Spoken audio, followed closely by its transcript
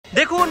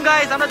দেখুন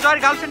গাইস, আমরা জয়ের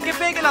গার্লফ্রেন্ডকে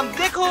পেয়ে গেলাম।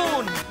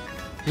 দেখুন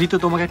ঋতু,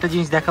 তোমাকে একটা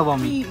জিনিস দেখাবো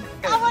আমি।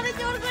 আমারে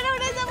জোর করে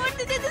উড়ে যাবো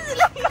করতে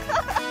যেতেছিলাম।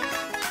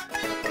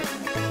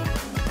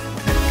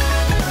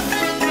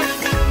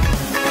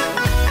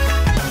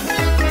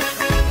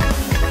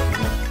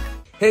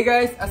 হে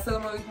গাইস,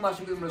 আসসালামু আলাইকুম।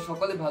 আশা করি তোমরা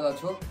সকলে ভালো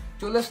আছো।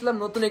 চলে আসলাম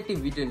নতুন একটি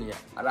ভিডিও নিয়ে।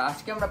 আর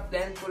আজকে আমরা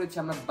প্ল্যান করেছি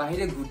আমরা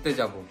বাইরে ঘুরতে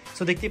যাব।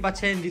 সো দেখতেই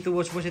পাচ্ছেন ঋতু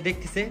বসে বসে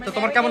দেখতেছে। তো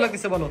তোমার কেমন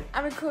লাগতেছে বলো?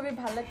 আমি খুবই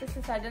ভালো লাগতেছে।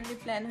 সাডেনলি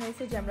প্ল্যান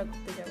হয়েছে যে আমরা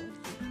ঘুরতে যাব।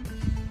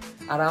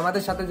 আর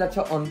আমাদের সাথে যাচ্ছে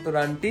অন্তরা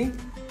আন্টি।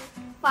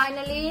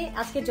 ফাইনালি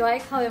আজকে জয়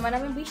খাবে, মানে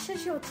আমি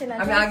বিশ্বাসই হচ্ছে না।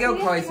 আমি আগেও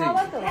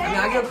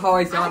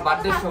খাওয়াইছি আমার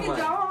বার্থডে সময়।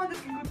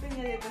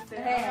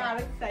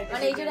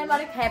 মানে এই জন্য আমি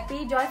অনেক হ্যাপি।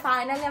 জয়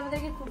ফাইনালি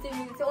আমাদেরকে ঘুরতে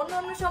নিয়ে গেছে।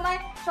 অন্য সময়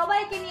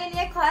সবাইকে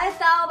নিয়ে খায়,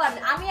 তাও আবার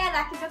আমি আর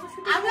রাকিব যখন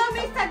আমিও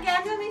মিস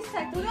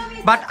থাকি।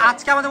 বাট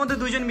আজকে আমাদের মধ্যে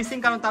দুইজন মিসিং,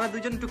 কারণ তারা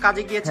দুইজন একটু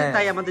কাজে গিয়েছে,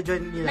 তাই আমাদের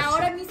জয় নিয়ে না।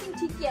 ওরা মিসিং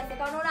ঠিকই আছে,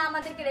 কারণ ওরা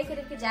আমাদেরকে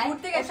রেখে যায়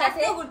ঘুরতে গেছে।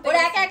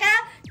 ওরা একা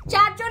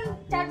চারজন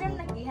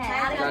নাকি?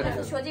 হ্যাঁ,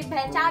 সজীব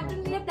ভাই চারজন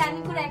মিলে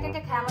প্ল্যানিং করে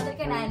একা খায়,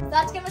 আমাদেরকে নেয়। তো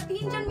আজকে আমরা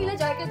তিনজন মিলে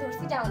জয়কে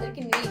ধরছি যে আমাদেরকে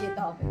নিয়ে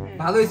যেতে হবে।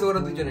 ভালো হয়েছে,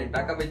 ওরা দুজনে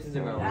টাকা বেঁচে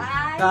যাবে।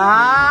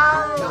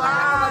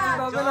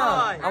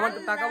 আমার তো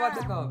টাকা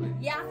বাঁচাতে হবে।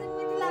 ইয়াসিন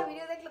মিথিলা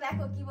ভিডিও দেখলে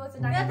দেখো কি বলছে,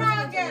 টাকা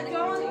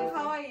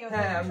খাওয়াইও।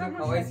 হ্যাঁ, আমি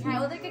খাওয়াইছি। হ্যাঁ,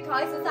 ওদেরকে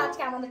খাওয়াইছো, তো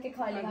আজকে আমাদেরকে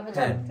খাওয়াইলে হবে।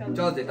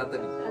 চল যে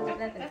তাড়াতাড়ি।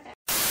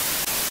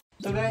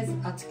 তো গাইস,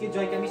 আজকে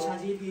জয়কে আমি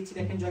সাজিয়ে দিয়েছি।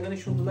 দেখেন জয়কে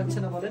অনেক সুন্দর লাগছে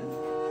না বলেন?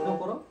 নাও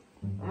করো।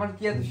 আমার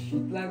কি এত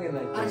শীত লাগে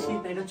না? আর শীত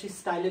না, এটা হচ্ছে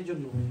স্টাইলের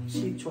জন্য।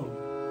 শীত শোন,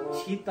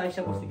 শীত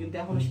পাইসা করছি, কিন্তু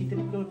এখন শীতের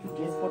একটু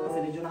ড্রেস পরতেছে।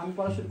 এই জন্য আমি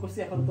পড়াশোনা করছি,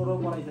 এখন তোরও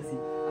পড়াইতেছি।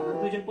 আমরা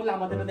দুইজন পড়লে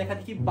আমাদের দেখা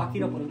দেখি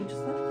বাকিরা পড়ে,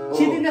 বুঝছিস না?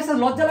 শীতের ড্রেস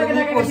লজ্জা লাগে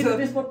না শীতের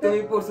ড্রেস পরতে?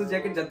 তুমি পরছো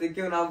জ্যাকেট যাতে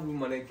কেউ না,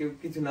 মানে কেউ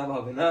কিছু না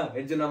ভাবে না,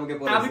 এর জন্য আমাকে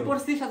পরাইছো। আমি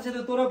পরছি, সাথে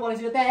সাথে তোরও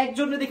পরাইছি, যাতে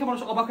একজনের দেখে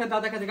মানুষ অবাক হয়ে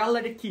দেখা যায় আল্লাহ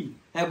এটা কি।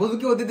 হ্যাঁ, বলবো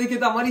কি ওদের দেখে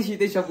তো আমারই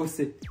শীত এসব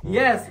করছে।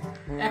 ইয়েস,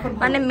 এখন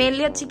মানে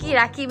মেনলি হচ্ছে কি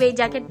রাকিব এই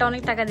জ্যাকেটটা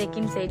অনেক টাকা দিয়ে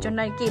কিনছে, এই জন্য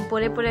আর কি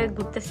পরে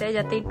ঘুরতেছে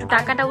যাতে একটু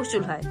টাকাটা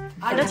উসুল হয়।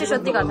 এটা হচ্ছে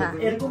সত্যি কথা।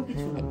 এরকম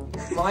কিছু না,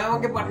 মামা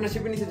আমাকে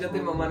পার্টনারশিপে নিছে যাতে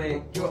মানে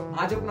কেউ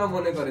আজব না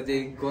মনে করে যে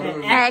গরম।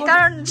 হ্যাঁ,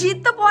 কারণ শীত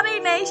তো পরেই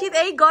নাই, শীত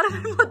এই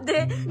গরমের মধ্যে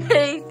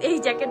এই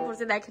জ্যাকেট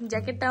পরছে। দেখেন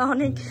জ্যাকেটটা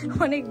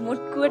অনেক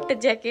মোটকু একটা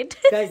জ্যাকেট।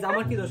 গাইস,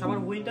 আমার কি দোষ? আমার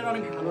উইন্টার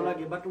অনেক ভালো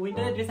লাগে, বাট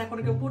উইন্টারের ড্রেস এখন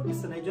কেউ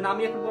পরতেছে না। এইজন্য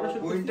আমি এখন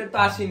পড়াশোনা। উইন্টার তো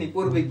আসেনি,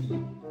 পরবে কি?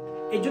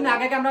 এইজন্য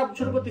আগে আমরা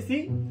শুরু করতেছি,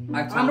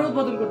 আমরা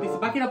উদ্বোধন করতেছি,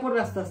 বাকিরা পড়বে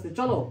আস্তে আস্তে।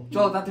 চলো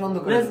তাতে বন্ধ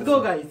করো। Let's go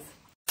guys.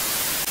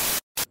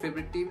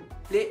 Favourite team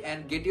play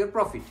and gate your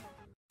profit.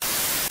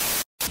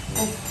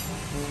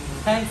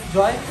 Thanks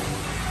জয়,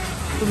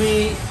 তুমি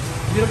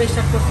ভিডিওটা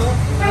স্টার্ট করছো।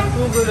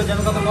 তুমি বললো যেন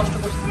কত কষ্ট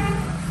করছি।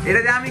 এটা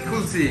যে আমি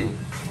খুলছি।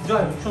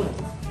 জয় শোনো,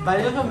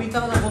 বাইরে যখন মিথ্যা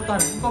কথা বলতে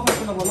হয়, কখন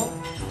শোনো বলো?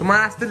 তোমার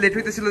আসতে লেট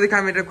হইতেছিল দেখে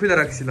আমি এটা খুলে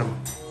রাখছিলাম।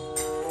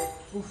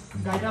 উফ,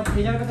 গাড়িটা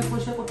ভেজার কাছে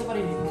পরিষ্কার করতে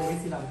পারিনি,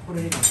 গেছিলাম করে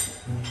দিলাম।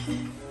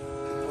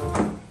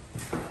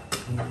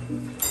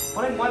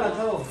 অনেক ময়লা।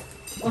 চলো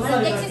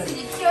দেখতেছি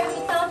যে কিভাবে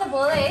মিথ্যা কথা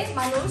বলে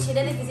মানুষ,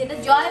 সেটা দেখতেছি। এটা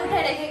জয় উঠে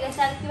রেখে গেছে,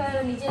 আর কিভাবে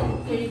নিজের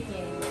ক্রেডিট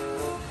নিয়ে নিল।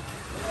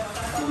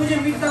 তুমি যে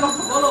মিথ্যা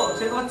কথা বলো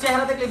সেটা তোমার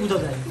চেহারা দেখলে বোঝা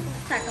যায়।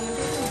 টাকা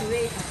মধ্যে একটু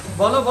দূরেই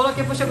বলো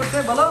কে পয়সা করছে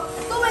বলো?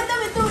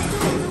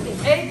 তুমি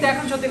এই তো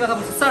এখন সত্যি কথা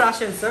বলছো। স্যার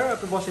আসেন, স্যার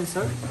আপনি বসেন।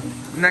 স্যার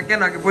না কেন,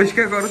 আগে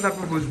পরিষ্কার করো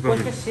তারপর বুঝবো।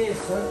 পরিষ্কার শেষ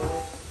স্যার।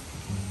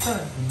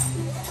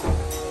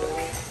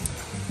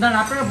 না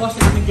আপনারা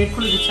বসেন, আমি গেট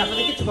খুলে দিচ্ছি,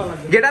 আপনাদের কিছু করার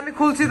লাগবে। গেট আমি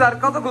খুলছি, তার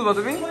কত খুলবো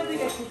তুমি?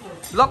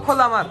 লক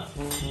খোলা আমার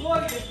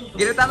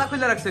গেটে, তালা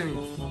খুলে রাখছি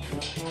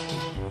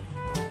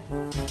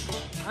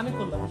আমি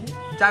খুললাম।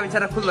 চাবি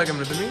ছাড়া খুললা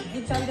কেমন তুমি?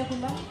 এই চাবিটা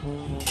খুললাম।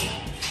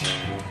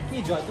 কি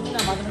জয়, তুমি না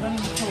মাঝে মাঝে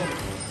মিথ্যা বলো।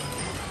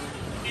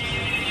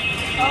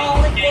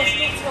 অনেক কষ্ট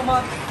হচ্ছে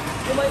আমার।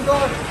 ও মাই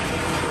গড।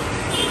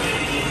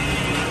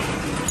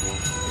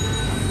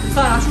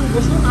 স্যার আসুন,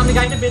 বসুন, আমি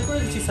গাড়িটা বের করে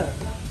দিচ্ছি। স্যার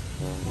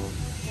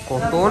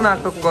কত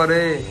নাটক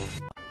করে।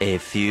 A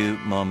few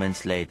moments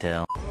later.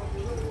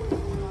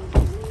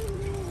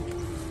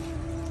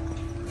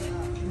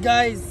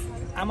 Guys,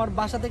 আমার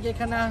বাসা থেকে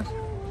এখানে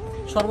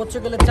সর্বোচ্চ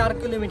গেলে 4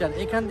 কিলোমিটার,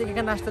 এখান থেকে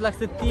এখানে আসতে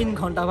লাগছে 3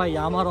 ঘন্টা। ভাই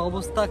আমার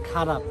অবস্থা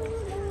খারাপ,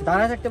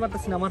 দাঁড়ায় থাকতে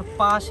পারতেছি না, আমার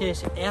পা শেষ,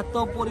 এত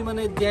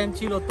পরিমাণে জ্যাম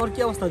ছিল। তোর কি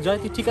অবস্থা জয়,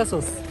 তুই ঠিক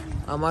আছিস?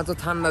 আমার তো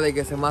ঠান্ডা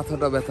লেগেছে,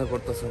 মাথাটা ব্যথা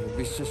করতেছে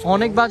বিশ্বাস।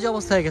 অনেক বাজে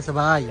অবস্থা হয়ে গেছে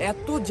ভাই,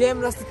 এত জ্যাম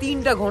রাস্তা,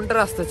 3টা ঘন্টা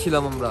রাস্তা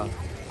ছিলাম আমরা।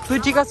 তুই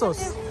ঠিক আছিস?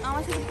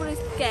 আমার সাথে পুরো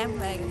স্ক্যাম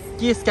হয়ে গেছে।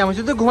 কি স্ক্যাম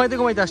হয়েছে? তুই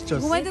ঘুমাইতে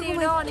আসছস? ঘুমাইতে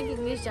অনেক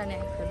ইংলিশ জানে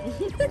এখন।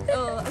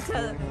 ও আচ্ছা,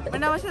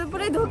 মানে আমার সাথে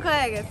পুরো ধোঁকা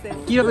হয়ে গেছে।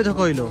 কিভাবে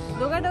ধোঁকা হইলো?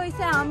 ধোঁকাটা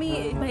হইছে, আমি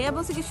ভাইয়া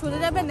বলছে কি সোজা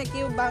যাবে নাকি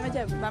বামে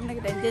যাবে, বাম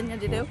নাকি ডান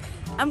যেটাও।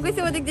 আমি কইছি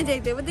ওদিক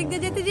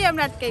দিয়ে যেতে যে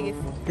আমরা আটকে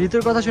গেছি।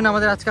 ঋতুর কথা শুনে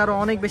আমাদের আজকে আরো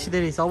অনেক বেশি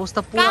দেরি হয়েছে, অবস্থা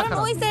পুরো খারাপ।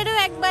 কারণ ওই সাইডেও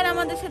একবার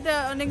আমাদের সাথে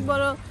অনেক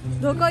বড়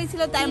ধোঁকা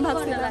হইছিল, তাই আমি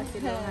ভাবছিলাম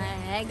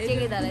এক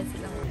জায়গায়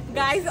দাঁড়াইছিলাম।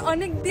 গাইস,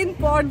 অনেক দিন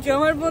পর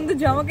জমার বন্ধু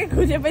জমাকে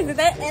খুঁজে পেয়েছে,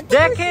 তাই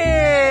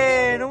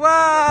দেখেন,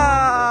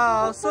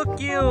 ওয়াও সো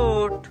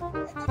কিউট।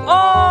 ও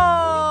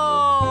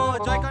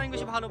জয়কে অনেক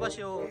বেশি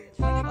ভালোবাসে ও।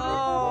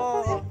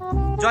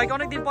 জয়কে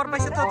অনেকদিন পর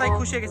পাইছে তো, তাই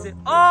খুশি হয়ে গেছে।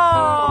 ও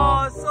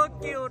সো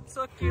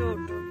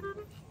কিউট।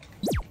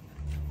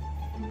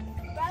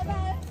 Bye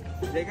bye.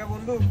 দেখা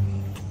বন্ধু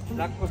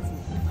রাগ করছি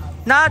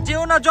না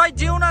যেও না জয়,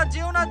 যেও না,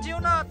 যেও না, যেও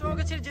না,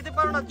 তোমাকে ছেড়ে যেতে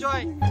পারো না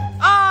জয়,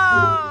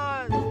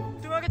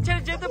 তোমাকে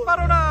ছেড়ে যেতে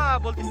পারো না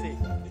বলতেছে।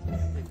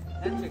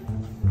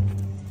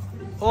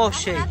 ও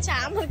সেই আচ্ছা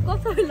আমার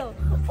কথা হলো,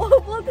 ও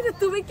বলতেছে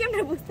তুমি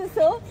কেমনে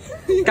বুঝতেছো?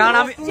 কারণ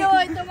আমি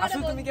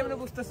আসলে তুমি কেমনে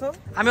বুঝতেছো?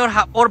 আমি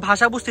ওর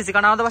ভাষা বুঝতেছি,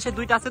 কারণ আমাদের বাসায়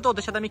দুইটা আছে তো,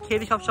 ওদের সাথে আমি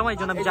খেলি সব সময়, এই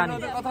জন্য আমি জানি।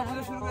 কথা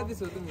বলে শুরু করে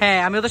দিছো তুমি? হ্যাঁ,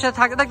 আমি ওদের সাথে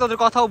থাকতে থাকতে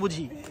ওদের কথাও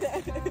বুঝি।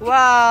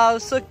 Wow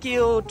so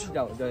cute.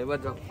 যাও যাও এবার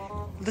যাও।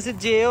 বলতেছে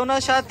যেও না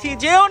সাথী,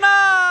 যেও না,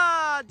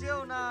 যেও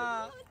না,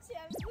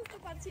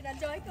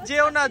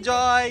 যেও না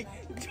জয়।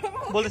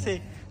 বলতেছে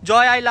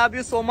জয় I love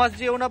you so much,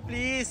 যেও না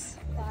প্লিজ।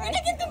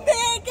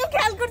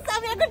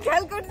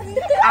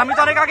 আমি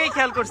তো অনেক আগেই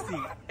খেয়াল করছি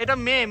এটা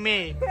মেয়ে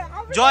মেয়ে।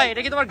 জয়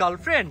এটা কি তোমার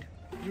গার্লফ্রেন্ড?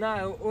 না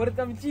ওরে তো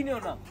আমি চিনিও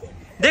না।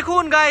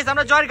 দেখুন গাইস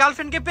আমরা জয়ের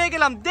গার্লফ্রেন্ডকে পেয়ে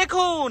গেলাম,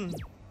 দেখুন।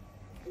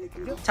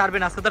 ছাড়বে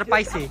না, আজকে তার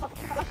পাইছে।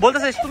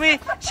 বলতেছে তুমি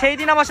সেই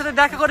দিন আমার সাথে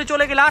দেখা করে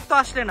চলে গেলে, আর তো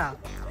আসলে না।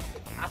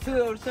 আসলে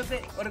ওর সাথে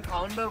ওর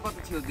খাওয়ান দেওয়ার কথা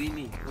ছিল,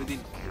 দিইনি ওই দিন।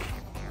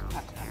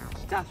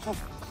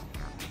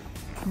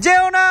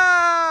 যেও না।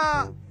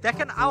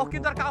 দেখেন আও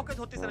কিন্তু আর কাউকে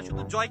ধরতেছে না,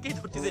 শুধু জয়কেই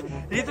ধরতেছে।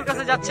 ঋতুর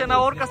কাছে যাচ্ছে না,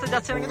 ওর কাছে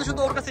যাচ্ছে না, কিন্তু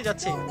শুধু ওর কাছে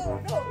যাচ্ছে।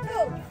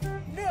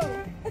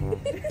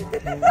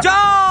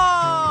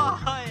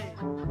 জয়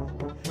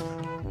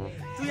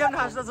তুই আর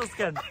হাসতেছিস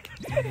কেন?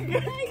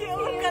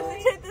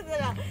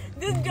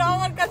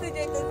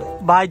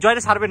 ভাই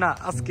জয়রে ছাড়বে না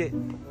আজকে।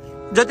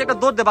 জয় একটা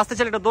দৌড় দে, বাঁচতে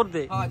ছেলে একটা দৌড়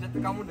দে। হ্যাঁ যাতে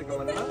কামড় দেখে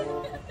মানে না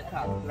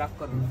রাগ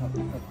করবে।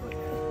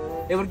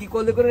 এবার কি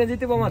কোলে করে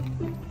যেতে আমার?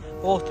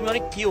 ও তুমি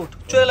অনেক কিউট।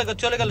 চলে গেল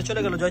চলে গেল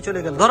চলে গেল, জয়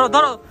চলে গেল। ধরো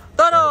ধরো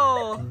ধরো।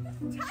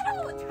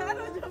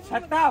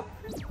 Shut up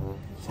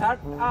shut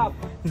up.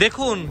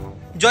 দেখুন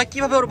জয়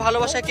কিভাবে ওর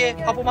ভালোবাসাকে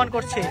অপমান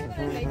করছে।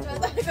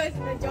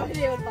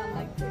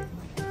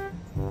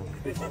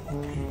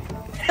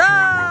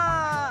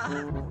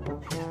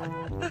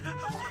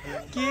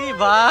 কি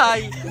ভাই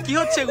কি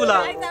হচ্ছে এগুলা?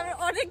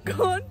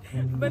 অনেকক্ষণ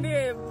মানে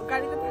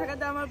গাড়িতে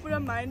থাকাতে আমার পুরো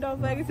মাইন্ড অফ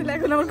হয়ে গেছিল,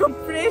 এখন আমার খুব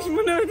ফ্রেশ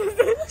মনে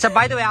হচ্ছে। আচ্ছা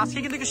বাই দ্য ওয়ে আজকে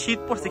কিন্তু একটু শীত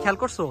পড়ছে, খেয়াল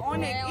করছো?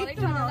 অনেক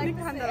একটু না, অনেক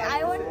ঠান্ডা লাগছে।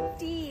 আই ওয়ান্ট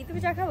টি। তুমি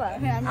চা খাবা?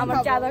 হ্যাঁ, আমি আমার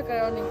খাবো। চা দরকার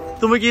অনেক।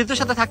 তুমি কি ঋতুর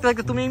সাথে থাকতে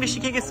থাকতে তুমি ইংলিশ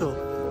শিখে গেছো?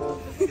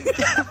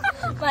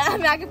 মানে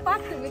আমি আগে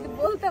পারতাম কিন্তু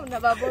বলতাম না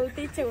বা বলতে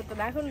ইচ্ছে করতো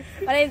না। এখন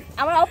মানে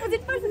আমার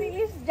অপোজিট পারসন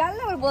ইংলিশ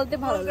জানলে আমার বলতে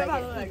ভালো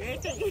লাগে।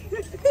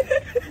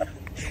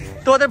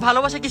 তোমাদের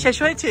ভালোবাসা কি শেষ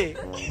হয়েছে?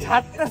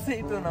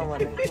 ছাড়তাছেই তো না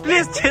মানে।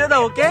 প্লিজ ছেড়ে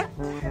দাও ওকে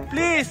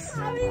প্লিজ।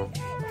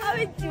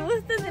 আমি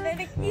বুঝতেছি না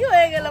এটা কি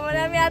হয়ে গেল, মানে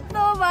আমি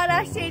এতবার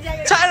আসছি এই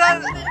জায়গায়।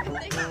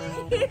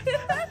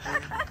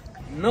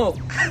 নো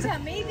আচ্ছা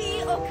মেবি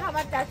ও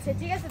খাবার চাচ্ছে,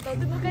 ঠিক আছে? তো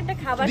তুমি ওকে একটা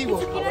খাবার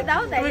কিছু কিনে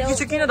দাও, তাই তুমি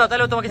কিছু কিনে দাও,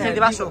 তাহলে ও তোমাকে ছেড়ে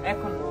দিবে। আসো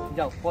এখন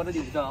যাও, পরে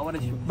দিব, যাও আবার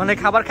এসো। মানে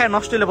খাবার খায়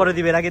নষ্ট হলে পরে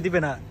দিবে, এর আগে দিবে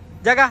না।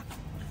 জায়গা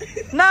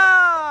না।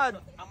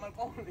 আমার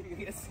কখন লেগে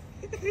গেছে।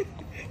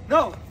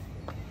 নো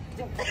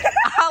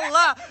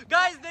আল্লাহ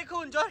গাইস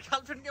দেখুন জয়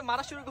গার্লফ্রেন্ডকে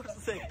মারা শুরু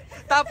করতেছে,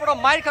 তারপর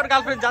মায়ের কার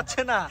গার্লফ্রেন্ড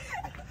যাচ্ছে না।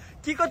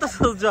 কি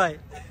করতেছস জয়?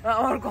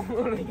 আমার কখন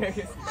লেগে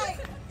গেছে।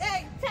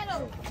 এই চলো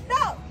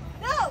নো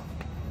নো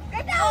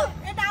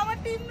এটা আমার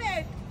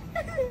টিমমেট।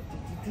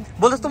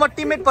 বলতেছ তোমার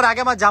টিমমেট পরে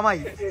আগে আমার জামাই।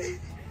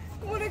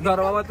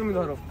 ধরো বাবা, তুমি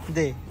ধরো,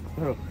 দে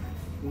ধরো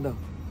দাও।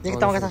 দেখি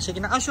তোমার কাছে আসে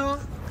কিনা। আসো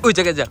ওই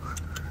জায়গায় যাও।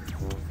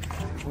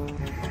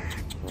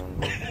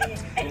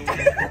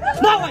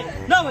 না ভাই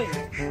না ভাই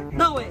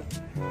না ভাই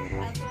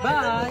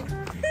বাই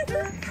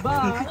বাই।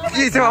 কি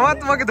হয়েছে বাবা,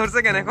 তোমাকে ধরছে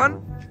কেন এখন?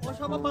 ও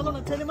সব ভালো না,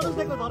 ছেলে মানুষ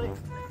দেখো ধরে।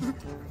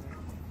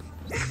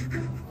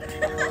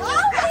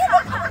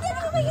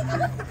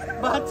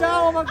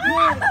 বাঁচাও আমাকে।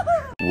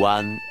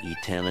 One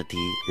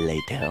eternity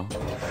later.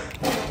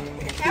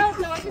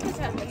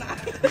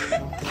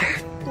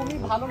 তুমি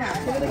ভালো না,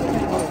 ছেলে দেখে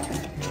ধরো।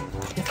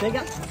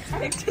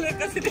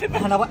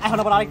 এখন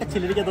আবার আরেকটা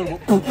ছেলে দিকে ধরবো।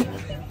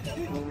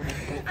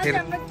 আচ্ছা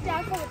আমরা চা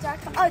খাবো, চা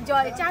খাবো। ও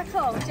জয় চা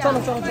খাও। চলো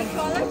চলো চলো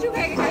গলা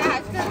শুকিয়ে গেছে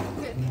আজকে।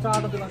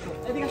 চাটা দিন। আসো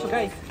এদিকে আসো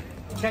গাইস।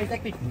 গাইস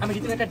আমি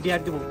ঋতুকে একটা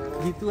ডেয়ার দেবো।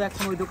 ঋতু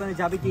এখন ওই দোকানে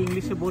যাবে, কি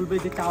ইংলিশে বলবে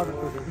যে চা অর্ডার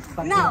করবে।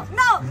 No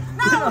no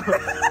no.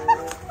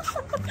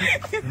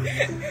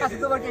 আচ্ছা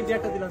তোমাকে এই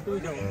ডেয়ারটা দিলাম, তুমি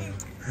যাও।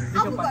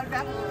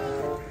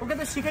 ওকে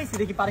তো শিখাইছি,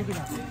 দেখি পারে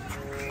কিনা।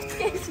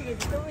 কে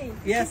শিখেছি তুমি?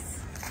 ইয়েস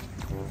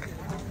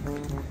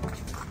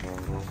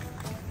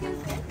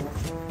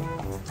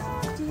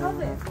কি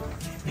হবে?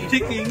 এটা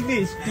কি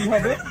ইংলিশ? কি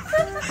হবে?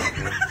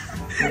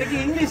 এটা কি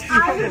ইংলিশ? কি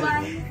I হবে?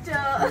 want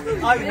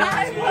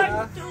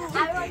to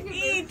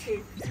eat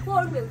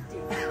 4 milk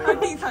tea.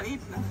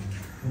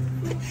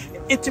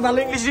 এর চেয়ে ভালো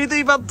ইংলিশ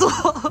তুই পারতো।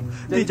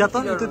 তুই যা তো,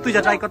 তুই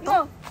যা ট্রাই করতো। No,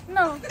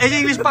 no. এই যে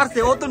ইংলিশ পারছে,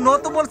 ও তো নো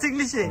তো বলছে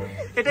ইংলিশে,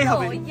 এটাই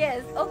হবে। Oh,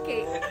 yes,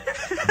 okay.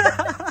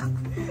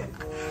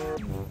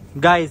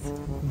 গাইস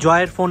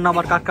জয়ের ফোন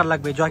নাম্বার কার কার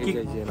লাগবে?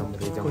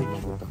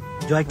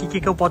 জয়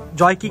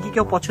কি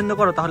কেউ পছন্দ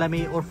করো? তাহলে আমি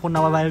ওর ফোন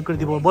নাম্বার ভাইরাল করে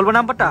দিব। বলবো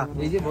নাম্বারটা?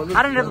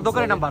 আরে না তো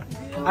দোকানের নাম্বার।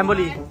 আমি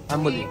বলি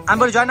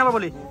জয় নাম্বার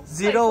বলি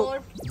 0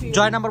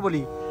 জয় নাম্বার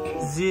বলি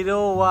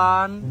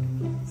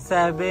 017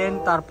 7,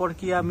 তারপর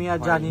কি আমি আর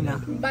জানি না।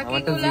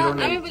 বাকিগুলা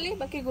আমি বলি,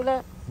 বাকিগুলা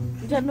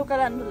জান্নুকা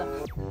রান্নুলা।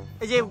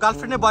 এই যে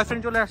গার্লফ্রেন্ডের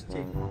বয়ফ্রেন্ড চলে আসছে।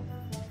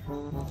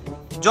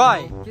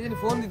 জয় কি জানি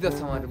ফোন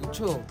দিতেছে আমারে,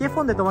 বুঝছো? কে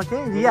ফোন দেয় তোমাকে?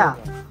 রিয়া।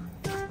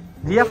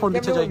 রিয়া ফোন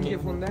দিচ্ছে জয়কে।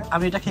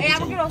 আমি এটা খেতে চাই।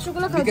 আমাকে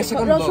রসগোল্লা খাবো,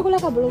 রসগোল্লা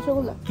খাবো,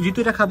 রসগোল্লা। ঋতু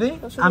এটা খাবে,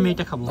 আমি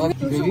এটা খাবো।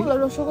 রসগোল্লা,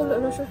 রসগোল্লা,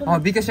 রসগোল্লা।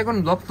 আমার বিকাশ এখন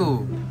ব্লক তো।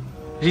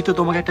 ঋতু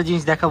তোমাকে একটা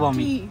জিনিস দেখাবো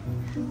আমি।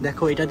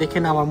 দেখো এটা দেখে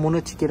না আমার মনে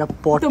হচ্ছে কি এটা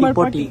পটি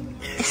পটি।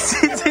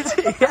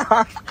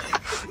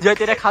 জয়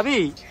তুই এটা খাবি?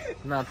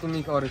 না তুমি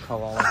করে খাও।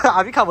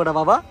 আমি খাবো না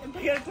বাবা।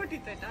 পটি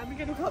তো এটা, আমি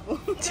কেন খাবো?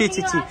 ছি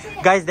ছি ছি।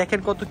 গাইস দেখেন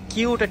কত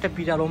কিউট একটা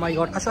বিড়াল। ও মাই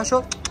গড। আসো আসো।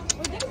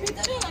 ওই দেখো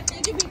ভিতরে একটা,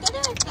 এই যে ভিতরে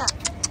একটা।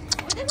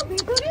 ওই দেখো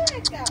ভিতরে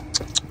একটা।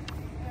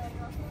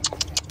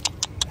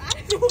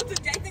 আরে ও তো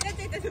যাইতে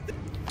চাইতেছে।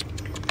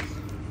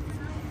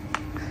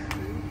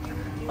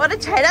 ওরে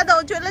ছাইরা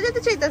দাও, চলে যেতে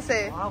চাইতেছে।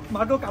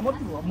 মাগো কামড়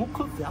দিব, মুখ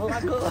খুলছে। আল্লাহ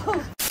গো।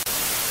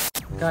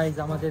 গাইস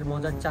আমাদের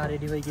মজার চা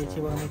রেডি হয়ে গিয়েছে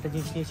এবং আমি একটা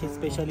জিনিস নিয়েছি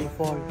স্পেশালি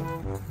ফর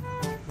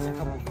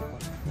দেখাবো।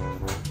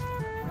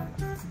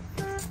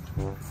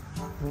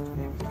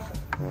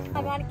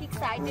 আমি অনেক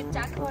এক্সাইটেড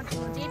চা খাওয়ার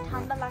জন্য, যে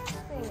ঠান্ডা লাগছে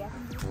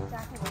এখন চা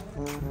খাবো।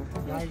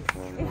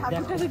 এই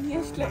হাতুটা নিয়ে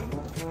আসলে।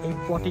 এই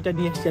পটিটা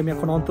নিয়ে এসেছি আমি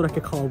এখন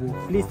অন্তরাকে খাওয়াবো।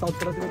 প্লিজ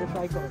অন্তরা তুমি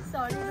ট্রাই করো।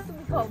 সরি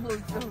তুমি খাও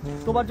বলছো।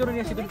 তোমার জন্য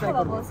নিয়ে এসে তুমি ট্রাই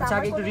করো। আচ্ছা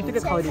আগে একটু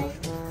ঋতুকে খাওয়াই দিই।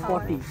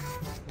 পটি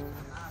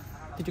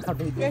কিছু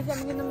খাবে দিই। গাইস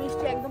আমি কিন্তু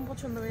মিষ্টি একদম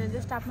পছন্দ করি না,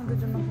 জাস্ট আপনাদের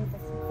জন্য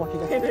হইতাছে।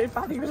 পটিটা এই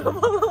পানিগুলো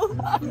বলো।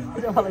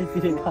 এটা ভালোই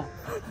রেখা।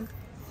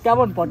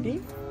 কেমন পটি?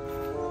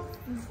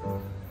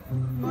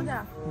 মজা।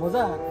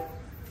 মজা?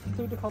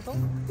 তুমি একটু খাও তো।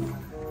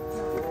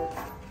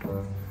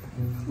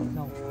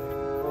 নাও।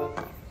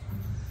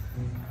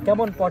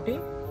 কেমন পটি?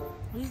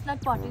 This is not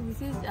potty,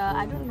 this is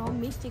I don't know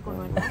মিষ্টি কোন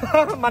এটা।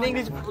 মানে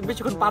ইংলিশ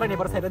বেশিক্ষণ পারেনি,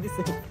 এবার সাইডা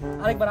দিচ্ছে।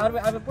 আরেকবার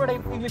আমি পুরোটা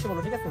ইংলিশে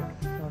বলো, ঠিক আছে?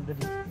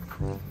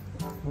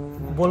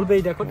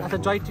 বলবেই দেখো। আচ্ছা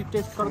জয়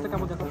টেস্ট করো তো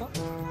কেমন দেখো তো।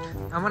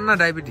 আমার না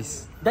ডায়াবেটিস।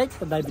 দেখ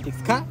তো ডায়াবেটিস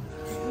খা।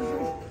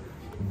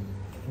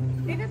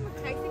 এটা তো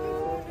খাইতে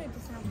মনে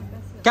হইতাছে আমার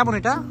কাছে। কেমন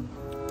এটা?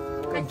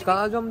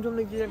 কালা জমজম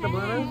নাকি একটা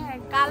বলে না? হ্যাঁ,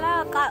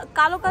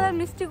 কালো কালার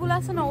মিষ্টিগুলো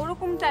আছে না,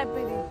 ওরকম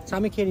টাইপেরই।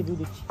 আমি খেয়ে দুধ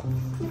দিচ্ছি।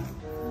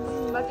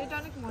 বাট এটা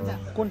অনেক মজা।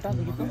 কোনটা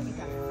দেখি তো।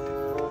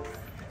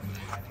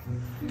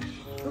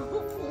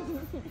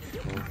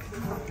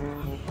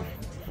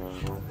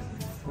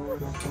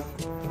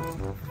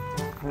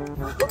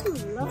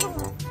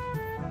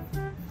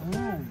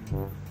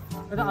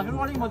 এটা আসলে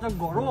অনেক মজা,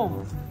 গরম।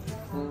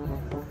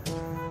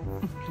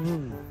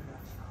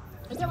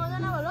 এটা মজা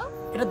না বলো?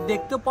 এটা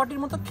দেখতেও পটির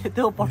মতো,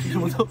 খেতেও পটির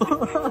মতো।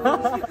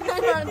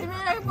 তুমি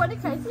এর আগে পটি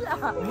খাইছিলা?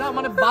 না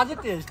মানে বাজে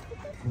টেস্ট।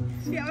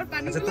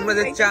 আচ্ছা তোমরা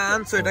যে চা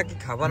আনছো এটা কি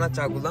খাবা না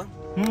চাগুলা?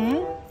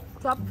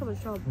 সব খাবে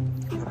সব।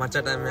 আমার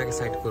চাটা আমি আগে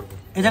সাইড করবো।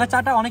 এই জায়গা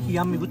চাটা অনেক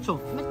ইয়াম্মি, বুঝছো?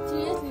 বাট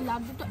সিরিয়াসলি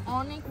লাড্ডুটা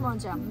অনেক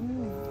মজা।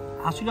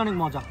 আসলে অনেক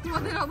মজা।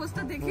 তোমাদের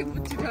অবস্থা দেখে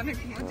বুঝছি অনেক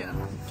মজা।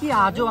 কি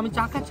আজও আমি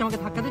চা খাচ্ছি, আমাকে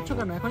ধাক্কা দিচ্ছ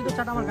কেন? এখনই তো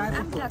চাটা আমার গায়ে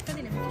পড়তো। ধাক্কা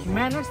দিলাম।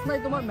 ম্যানার্স নাই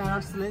তোমার,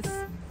 ম্যানার্সলেস।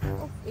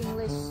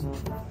 ইংলিশ।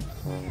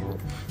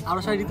 আরো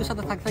সারা ঋতুর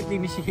সাথে থাকতে থাকতে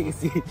ইংলিশ শিখে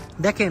গেছি।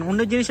 দেখেন অন্য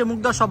জিনিসের মুখ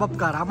দেওয়া স্বভাব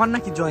কার, আমার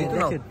নাকি জয়?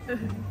 দেখেন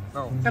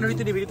কেন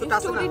ঋতু দিবি, ঋতু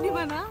টাচ না। স্টোরি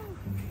দিবা না?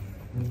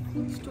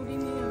 স্টোরি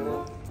নিয়ে যাবো।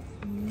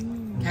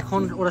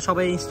 এখন ওরা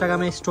সবাই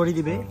ইনস্টাগ্রামে স্টোরি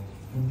দিবে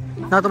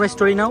না, তোমরা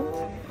স্টোরি নাও।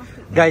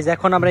 গাইজ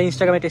এখন আমরা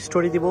ইনস্টাগ্রামে একটা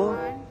স্টোরি দিব।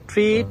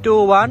 3, 2,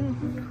 1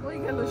 কই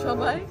গেল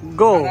সবাই?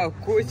 গো।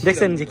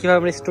 দেখছেন যে কিভাবে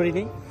আমরা স্টোরি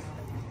নেই।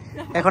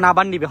 এখন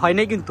আবার নিবে, হয়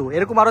নাই কিন্তু,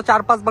 এরকম আরো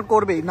 4-5 বার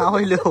করবে না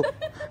হইলেও।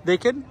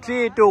 দেখেন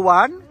 3, 2,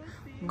 1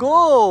 গো।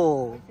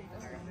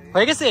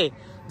 হয়ে গেছে।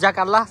 যাক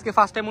আল্লাহ, আজকে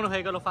ফার্স্ট টাইম মনে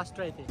হয়ে গেল, ফার্স্ট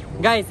ট্রাইতে।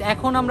 গাইজ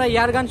এখন আমরা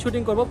ইয়ার গান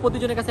শুটিং করব।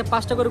 প্রতিজনের কাছে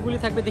 5টা করে গুলি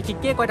থাকবে, দেখি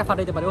কে কয়টা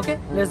ফাটাইতে পারে। Okay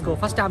let's go.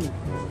 ফার্স্টে আমি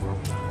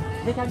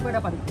দেখি আমি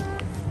কয়টা পারি।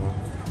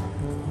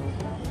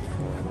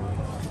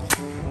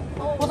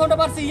 প্রথমটা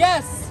পারছি,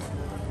 ইয়েস।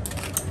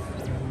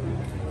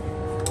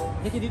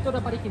 দেখি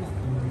দ্বিতীয়টা পারি কিনা।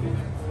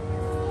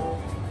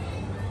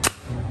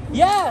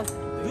 ইয়েস,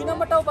 2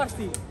 নাম্বারটাও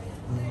পারছি।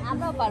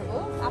 আমরাও পারবো,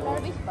 আমরা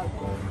আরো বেশি পারবো।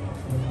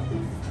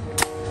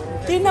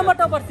 3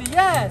 নাম্বারটাও পারছি,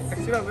 ইয়েস।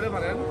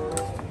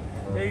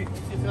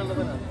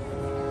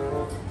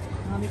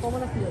 আমি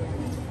কমন আছি।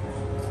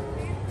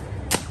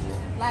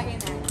 লাগে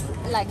না,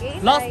 লাগে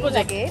Last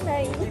project. লাগে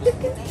নাই,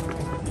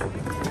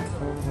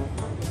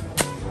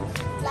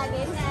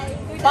 লাগে নাই।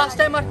 ফার্স্ট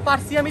টাইম আর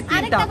পারছি আমি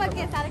 3টা। আরেকটা বাকি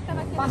আছে, আরেকটা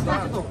বাকি আছে। 5টা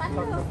আছে তো?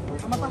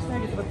 আমার 5টা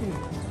হয়ে গেছে, বাকি 3।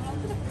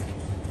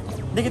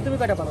 দেখি তুমি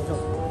কয়টা পারো। যাও।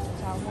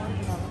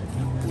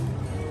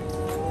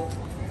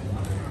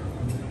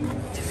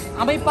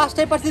 আমি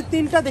 5টাই পারছি,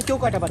 3টা দেখেও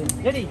কয়টা পারি।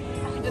 রেডি?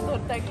 এটা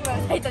ধরতে কি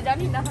হয় এটা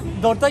জানি না।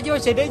 দৌড়তে কি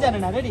হয় সেটাই জানে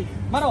না। রেডি,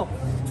 মারো।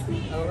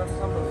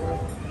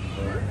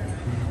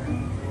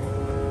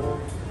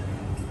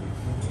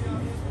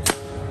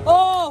 ও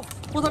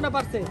প্রথমটা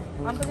পারছে,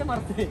 আন্দাজে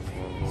মারছে,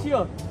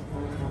 শিওর।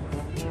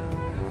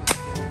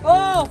 ও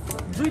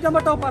 2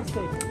 নাম্বারটাও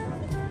পারছে,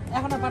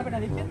 এখন আর পারবে না।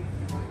 দেখেন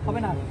হবে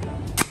না।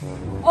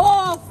 ও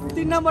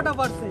 3 নাম্বারটা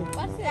পারছে,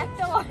 পারছে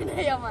একটা হয়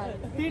নাই আমার।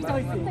 3টা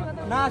হইছে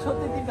না,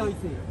 সত্যি 3টা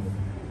হইছে।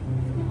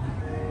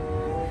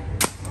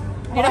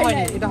 এটা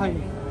হয়নি, এটা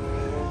হয়নি।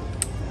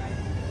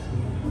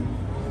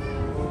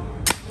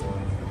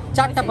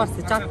 4টা পারছে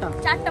 4টা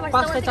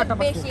 5টায় 4টা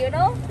পারছে বেশি ইউ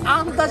নো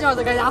আন্তাজে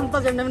আছে গাইস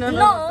আন্তাজে এমনি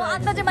নো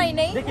আন্দাজে মাই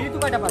নেই দেখি ঋতু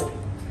কয়টা পারে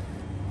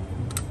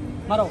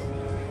মারো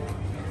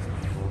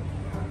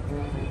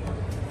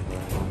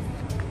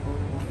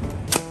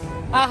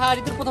আহা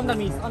ঋতুর প্রথমটা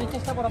মিস অনেক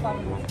চেষ্টা করা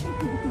পারবে না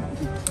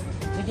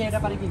দেখি এটা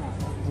পারে কিনা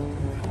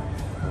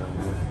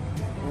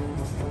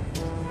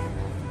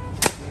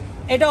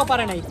এটাও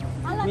পারে নাই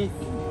মিস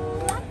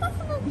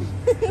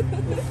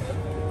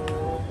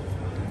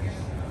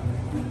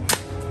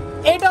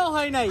এটাও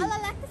হয় নাই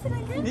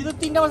ঋতু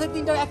 3টা পারছে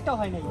 3টা একটাও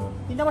হয় নাই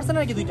 3টা পারছে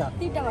নাকি 2টা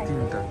 3টা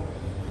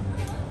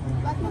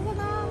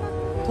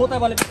থোতা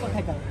বলে পিছন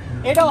ঠেকায়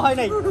এটাও হয়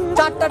নাই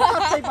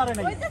 4টাই পারে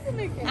নাই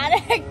আরে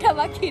একটা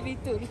বাকি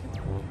ঋতুর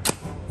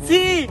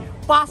সি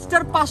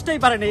 5টাই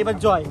পারে নাই এবার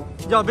জয়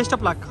যাও বেস্ট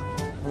অফ লাক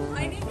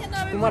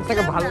তোমার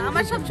থেকে ভালো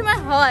আমার সব সময়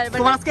হয়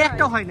তোমার আজকে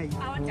একটাও হয় নাই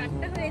আমার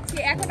 4টা হয়েছে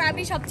এখন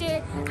আমি সবচেয়ে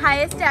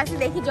হাইয়েস্টে আছি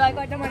দেখি জয়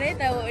কয়টা মারে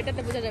তাও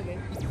এটাতে বোঝা যাবে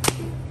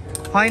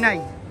হয় নাই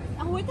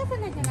হইতাছে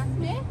না কেন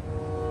আসলে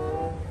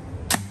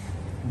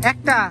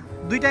একটা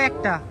 2টা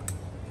একটা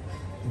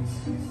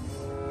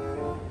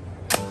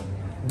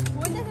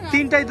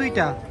 3টায়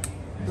 2টা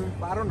তুমি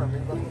পারো না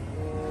মেন কথা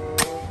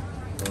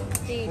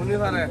উনি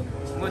পারে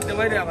মধ্যে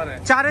বাইরে পারে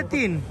 4-এ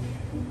 3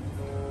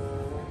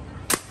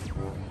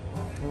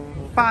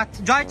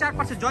 5 জয় 4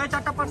 পারছে জয়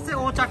 4টা পারছে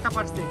ও 4টা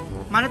পারছে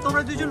মানে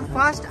তোমরা দুইজন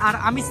ফার্স্ট আর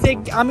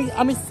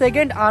আমি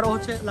সেকেন্ড আর ও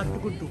হচ্ছে লাট্টু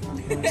গুড্ডু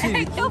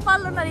একটাও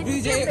পারলো না ঋতু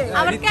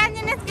আমার কেন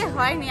জানি আজকে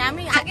হয়নি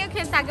আমি আগে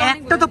খেলতে আগে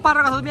একটা তো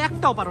পারার কথা তুমি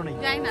একটাও পারো নাই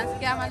যাই না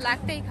আজকে আমার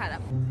লাগতেই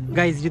খারাপ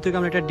গাইস ঋতুকে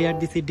আমরা একটা ডেয়ার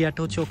দিছি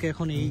ডেয়ারটা হচ্ছে ওকে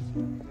এখন এই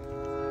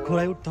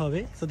ঘোড়ায় উঠতে হবে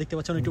তো দেখতে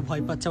পাচ্ছ একটু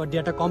ভয় পাচ্ছে আর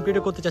ডেয়ারটা কমপ্লিট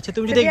করতে চাচ্ছে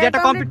তুমি যদি এই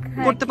ডেয়ারটা কমপ্লিট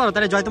করতে পারো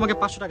তাহলে জয় তোমাকে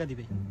 500 টাকা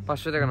দিবে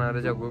 500 টাকা না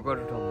আরে যাও গোকার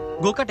উঠাও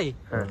গোকাটে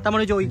তার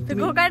মানে যে ওই তো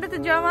গোকাটাতে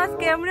জমা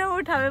ক্যামেরা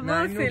উঠাবে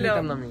বলছিল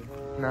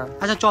না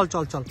আচ্ছা চল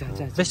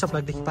বেস্ট অফ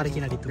লাক দেখি পারে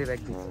কিনা ঋতু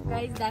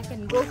গাইস দেখেন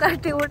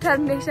গোকাটে ওঠার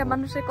নেশা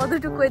মানুষের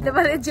কতটুকু হইতে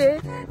পারে যে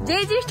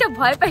যেই জিনিসটা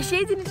ভয় পায়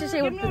সেই জিনিসটা সে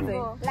উঠতেছে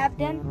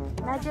লেফটেন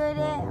না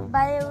জয়রে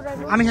বাইরে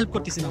উড়াবো আমি হেল্প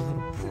করতেছি না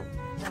ধরো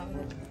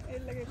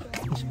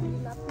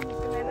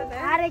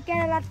আরে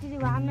কেন লাঠি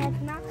দিব আমি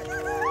না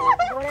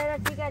বড়রা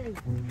ঠিক আছে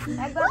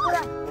একবার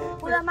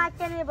পুরো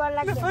মারতে নিয়ে বল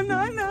লাগবে না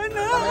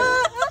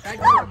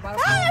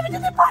আমি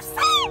যদি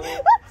পারছি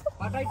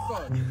পাটাই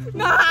কর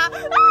না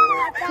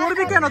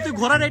পড়বি কেন তুই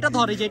ঘোড়ার এটা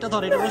ধরে যে এটা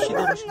ধরে এটা রশি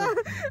ধরে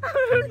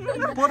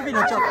পড়বি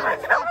না চল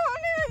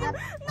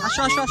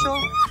আসো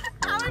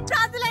আমার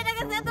ছাদ লাইটা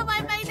গেছে তো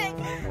ভাই নাই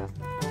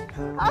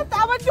আর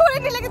আমার জোরে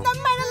গেলে কিন্তু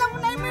আমি মারলাম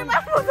না আমি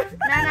মারবো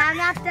না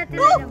আমি আস্তে আস্তে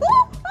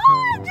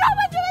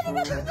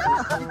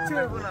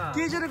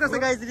কি জোরে কাছে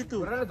গাইস ঋতু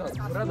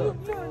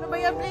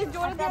ভাইয়া প্লিজ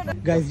জোরে দিও না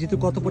গাইস ঋতু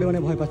কত পরিমাণে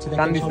ভয় পাচ্ছে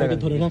দেখেন সবাইকে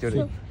ধরে রাখছে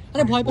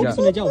আরে ভয় পাচ্ছ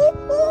না যাও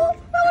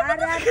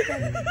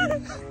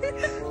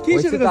কি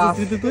শুরু করছিস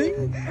ঋতু তুই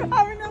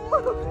আমি না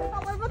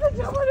আমার কথা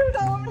জোরে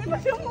উঠাও আমি না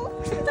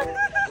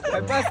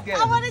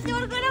আমার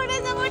জোর করে উঠে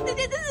যাবতে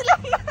দিতেছিলাম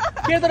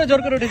কে তোরা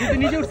জোর করে উঠেছিস তুই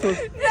নিজে উঠছস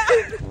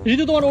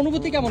ঋতু তোমার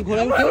অনুভূতি কেমন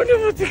ঘোড়া উঠে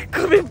অনুভূতি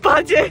খুবই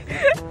বাজে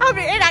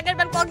আমি এর আগের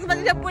বার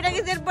কক্সবাজারে পড়ে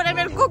গেছি এরপর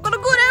আমি কখনো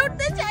ঘুরে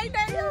উঠতে চাই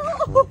না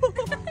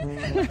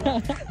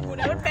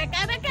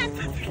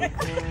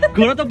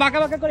ঘোড়া তো বাঁকা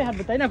বাঁকা করে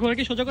হাঁটবে তাই না ঘোড়া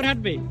কি সোজা করে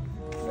হাঁটবে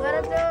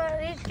ঘোড়া তো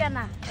রিস্কা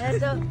না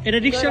এটা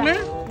রিকশা না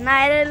না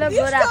এটা হলো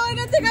ঘোড়া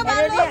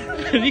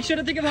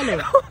রিকশাটা থেকে ভালো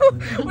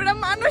ওরা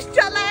মানুষ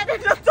চালায় এটা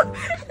তো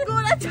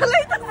ঘোড়া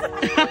চালায়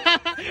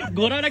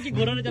ঘোড়া নাকি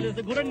ঘোড়া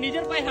চালাচ্ছে ঘোড়া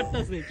নিজের পায়ে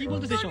হাঁটতেছে কি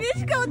বলতেছে সব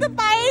রিস্কা তো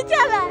পায়ে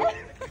চালায়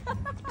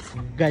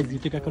গাইস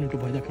তুই এখন একটু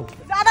ভয় দেখাও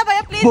দাদা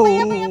ভাইয়া প্লিজ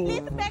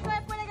প্লিজ ব্যাক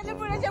ওয়াইপ করে গেলে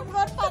পড়ে যাব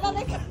ঘর পালা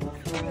দেখে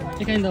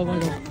এখানে দাও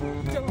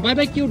বাই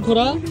বাই কিউট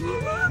ঘোড়া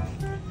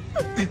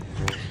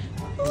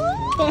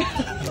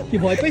কি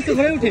ভয় পাইছো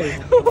ঘরে উঠে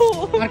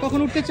আর কখন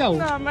উঠতে চাও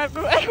না আমার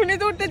এখনই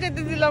তো উঠতে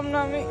যেতেছিলাম না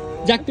আমি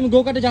যাক তুমি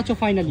গোকাটে যাচ্ছ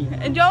ফাইনালি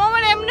জমা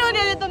আমার এমনি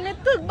হয়ে যেত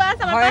মৃত্যু বাস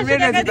আমার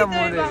 500 টাকা দিতে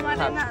হবে আমার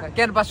না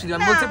কেন 500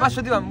 দিলাম বলছি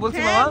 500 দিলাম বলছি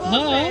মামা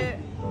হ্যাঁ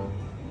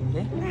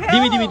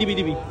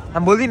দিবি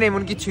আমি বলি না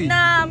এমন কিছুই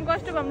না আমি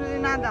কষ্ট পাম যদি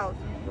না দাও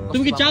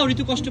তুমি কি চাও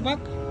ঋতু কষ্ট পাক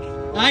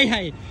আই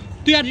হাই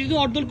তুই আর ঋতু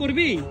অর্দল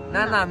করবি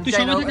না আমি তুই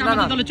চাই না সময় থেকে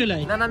আমাদের দলে চলে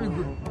আয় না আমি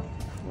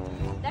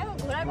দেখো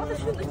ঘোড়ার কত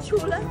সুন্দর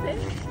চুল আছে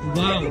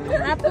ওয়াও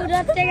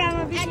আপুরার থেকে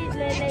আমার বেশি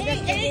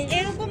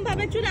এরকম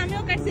ভাবে চুল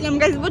আমিও কাটছিলাম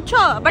গাইস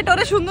বুঝছো বাট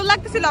ওরে সুন্দর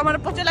লাগতেছিল আমার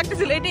পচা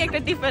লাগতেছিল এটাই একটা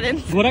ডিফারেন্স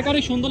ঘোড়া কারে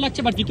সুন্দর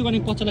লাগছে বাট ঋতু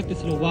অনেক পচা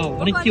লাগতেছিল ওয়াও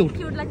অনেক কিউট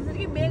লাগতেছিল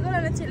কি মেয়ে ঘোড়া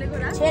না ছেলে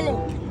ঘোড়া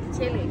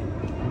ছেলে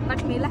বাট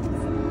মেয়ে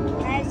লাগতেছিল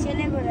হ্যাঁ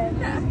ছেলে ঘোড়া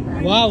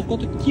ওয়াও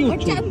কত কিউট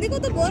চাঁদি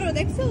কত বড়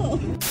দেখছো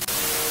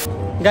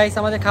গাইস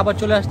আমাদের খাবার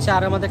চলে আসছে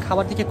আর আমাদের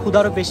খাবার থেকে ক্ষুধা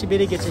আরো বেশি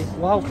বেড়ে গেছে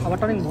ওয়াও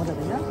খাবারটা অনেক মজা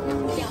তাই না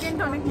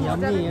চিকেনটা অনেক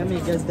আমি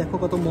গাইস দেখো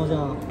কত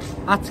মজা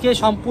আজকে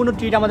সম্পূর্ণ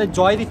ট্রিট আমাদের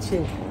জয় দিচ্ছে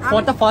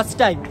ফর দা ফার্স্ট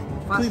টাইম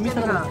তুই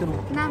মিথ্যা বলছিস কেন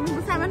না আমি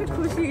বুঝছি আমি অনেক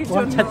খুশি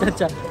আচ্ছা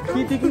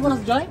তুই কি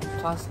বলছিস জয়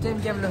ফার্স্ট টাইম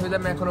কেমনে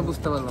হইলাম এখনো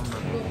বুঝতে পারলাম না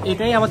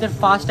এটাই আমাদের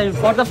first time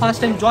for the first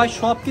time জয়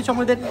সবকিছু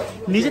আমাদের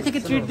নিজে থেকে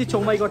ট্রিট দিচ্ছে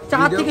ও মাই গড চা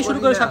থেকে শুরু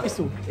করে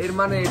সবকিছু এর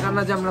মানে এটা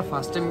না যে আমরা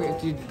ফার্স্ট টাইম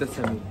ট্রিট দিতেছি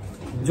আমি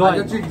জয়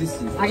আগে ট্রিট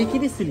দিছি। আগে কি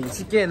দিছিলি?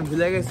 চিকেন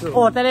ভুলে গেছো?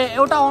 ও তাহলে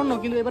ওটা অন্য,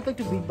 কিন্তু এবার তো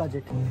একটু বিগ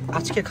বাজেট।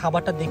 আজকে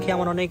খাবারটা দেখে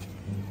আমার অনেক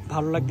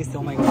ভালো লাগতেছে।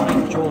 ও মাই গড,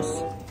 অনেক জোস।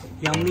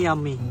 Yummy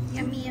yummy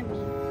yummy yummy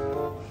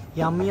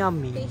yummy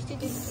yummy. Tasty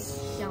tasty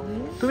yummy.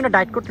 তুমি না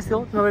ডায়েট করতেছো,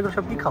 তুমি এগুলো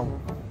সব কি খাও?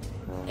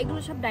 এগুলো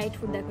সব ডায়েট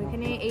ফুড। দেখো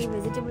এখানে এই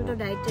ভেজিটেবলটা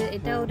ডায়েটের,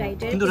 এটাও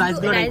ডায়েটের, কিন্তু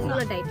রাইসগুলো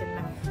ডায়েটের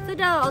না। তো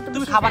এটা অত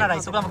তুমি খাবার না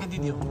রাইস, ওগুলো আমাকে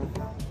দিয়ে দিও।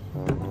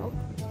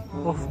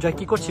 ওহ জয়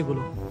কি করছিস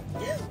এগুলো?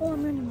 ও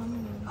আমি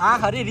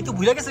আরে ঋতু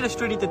ভুলে গেছে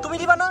রেস্টুরেন্টে। তুমি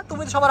দিবা না?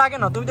 তুমি তো সবার আগে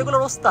না, তুমি তো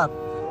এগুলোর ওস্তাদ।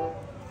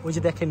 ওই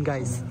যে দেখেন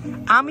গাইস,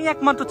 আমি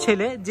একমাত্র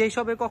ছেলে যে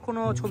সবে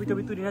কখনো ছবি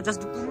টবি তুলি না,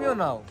 জাস্ট তুমিও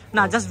নাও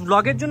না, জাস্ট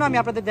ব্লগের জন্য আমি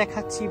আপনাদের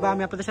দেখাচ্ছি বা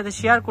আমি আপনাদের সাথে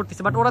শেয়ার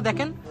করতেছি। বাট ওরা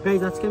দেখেন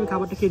গাইস, আজকে আমি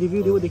খাবারটাকে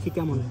রিভিউ দেবো, দেখি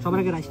কেমন। সবার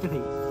আগে রাইসটা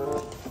খাই।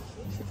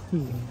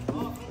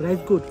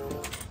 Rice good.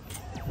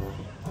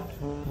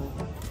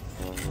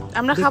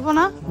 আমরা খাবো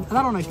না?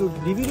 দাঁড়াও না, একটু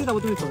রিভিউ দিয়ে দেবো,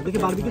 তুমি খাও। দেখি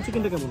বারবিকিউ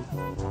চিকেনটা কেমন।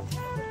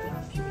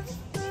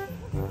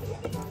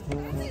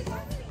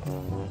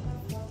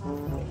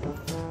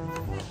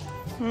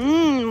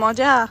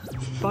 মজা।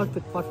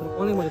 পারফেক্ট পারফেক্ট,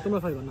 অনেক মজা। তোমরা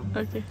খাইবা না?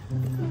 ওকে,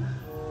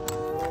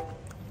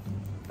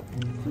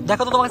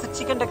 দেখো তো তোমার কাছে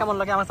চিকেনটা কেমন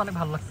লাগে। আমার কাছে অনেক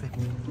ভালো লাগছে।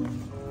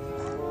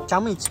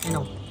 চামিচ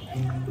নাও,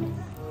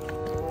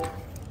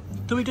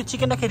 তুমি একটু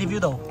চিকেনটাকে রিভিউ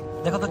দাও।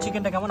 দেখো তো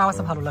চিকেনটা কেমন। আমার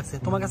কাছে ভালো লাগছে।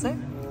 তোমার কাছে?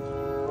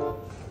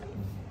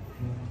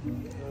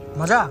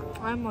 মজা?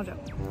 অনেক মজা।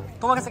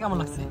 তোমার কাছে কেমন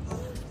লাগছে?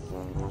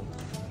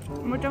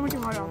 মোটামুটি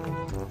মজা।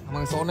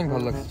 আমার কাছে অনেক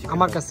ভালো লাগছে।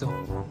 আমার কাছেও।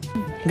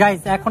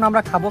 গাইস এখন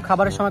আমরা খাবো,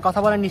 খাবারের সময় কথা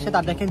বলার নিষেধ।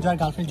 আর দেখেন জয়ের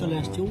গার্লফ্রেন্ড চলে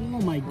আসছে। ও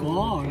মাই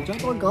গড, জয়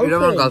তোমার এটা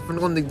আমার গার্লফ্রেন্ড। গার্লফ্রেন্ড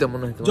কোন দিক দিয়ে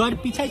মনে হয়? জয়ের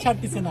পিছাই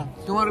ছাড়তেছে না।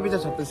 তোমার পিছা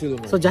ছাড়তে ছিল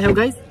না। সো যাই হোক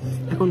গাইস,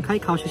 এখন খাই,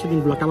 খাওয়া শেষে দিন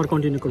ব্লগটা আবার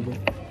কন্টিনিউ করব।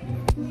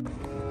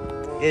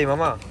 এই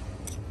মামা,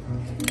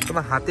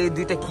 তোমার হাতে এই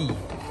দুইটা কি?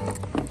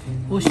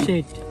 ও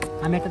শিট,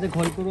 আমি একটাতে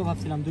ঘড়ি পরবো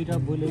ভাবছিলাম, দুইটা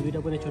বলে দুইটা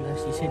পরে চলে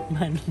আসছি। শিট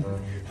ম্যান,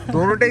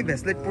 দোনোটাই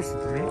ব্রেসলেট পরছো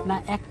তুমি? না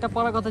একটা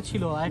পরার কথা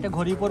ছিল, আর একটা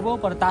ঘড়ি পরবো,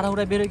 পরে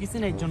তাড়াহুড়া বের হয়ে গেছি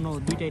না, এর জন্য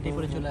দুইটা এটাই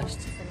পরে চলে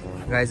আসছি।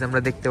 গাইস আমরা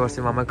দেখতে পাচ্ছি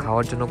মামা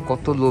খাওয়ার জন্য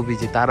কত লোভী,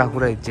 যে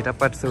তাড়াহুড়ায় যেটা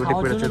পারছে ওটা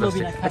খাওয়ার পরে জন্য চলে লোভী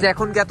আসছে। না, আচ্ছা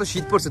এখন কি এত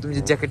শীত পড়ছে তুমি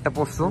যে জ্যাকেটটা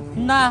পরছো?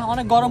 না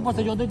অনেক গরম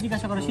পড়ছে। যদি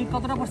জিজ্ঞাসা করো শীত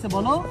কতটা পড়ছে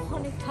বলো।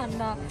 অনেক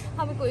ঠান্ডা।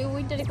 আমি কই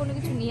উইন্টারে কোনো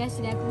কিছু নিয়ে আসি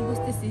না, এখন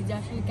বুঝতেছি যে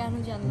আসলে কেন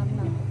জানলাম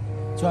না।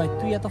 জয়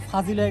তুই এত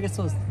ফাজিল হয়ে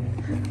গেছিস।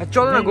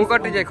 চলো না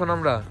গোকার্টে যাই এখন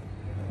আমরা।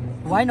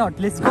 Why not,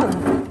 let's go.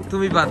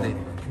 তুমি বাদে,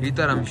 ঋতু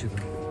আর আমি শুধু।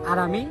 আর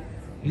আমি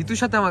ঋতুর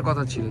সাথে আমার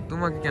কথা ছিল,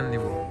 তোমাকে কেন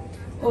নেব?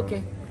 ওকে,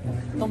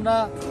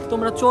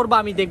 তোমরা চোর বা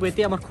আমি দেখবো,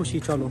 এতে আমার খুশি।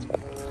 চলো।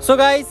 সো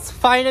গাইস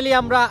ফাইনালি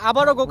আমরা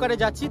আবারও গোকারে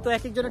যাচ্ছি। তো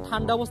এক একজনের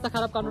ঠান্ডা অবস্থা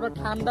খারাপ, কারণ ওরা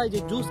ঠান্ডায় যে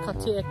জুস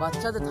খাচ্ছে।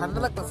 বাচ্চাদের ঠান্ডা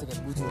লাগতেছে কেন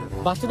বুঝি না।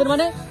 বাচ্চাদের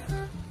মানে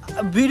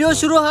ভিডিও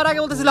শুরু হওয়ার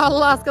আগে বলতেছিল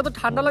আল্লাহ আজকে তো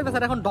ঠান্ডা লাগতেছে,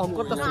 আর এখন ডং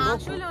করতেছে।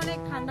 আসলে অনেক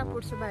ঠান্ডা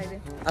পড়ছে বাইরে।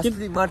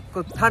 আসলে মাঠ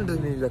ঠান্ডা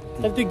নেই লাগতে।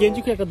 তাহলে তুই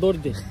গেঞ্জি খেয়ে একটা দৌড়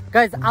দে।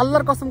 গাইস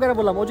আল্লাহর কসম করে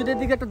বললাম, ও যদি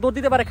এদিকে একটা দৌড়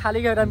দিতে পারে খালি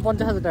গায়ে, আমি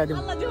 50,000 টাকা দেব।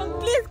 আল্লাহ যখন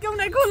প্লিজ কেউ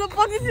না খোলো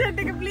 25,000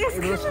 টাকা প্লিজ।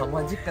 এগুলো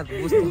সামাজিক কাজ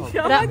বুঝতে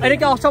হবে। এটা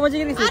কি অসামাজিক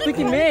জিনিস? তুই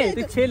কি মেয়ে?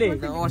 তুই ছেলে?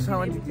 না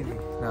অসামাজিক জিনিস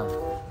না।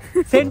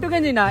 সেন্টু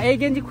গেঞ্জি না, এই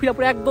গেঞ্জি খুলে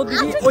পুরো এক দৌড়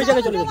দিবি, ওই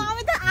জায়গায় চলে যাবি।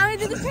 আমি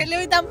যদি ছেলে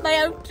হইতাম ভাই,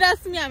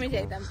 ট্রাস্ট মি আমি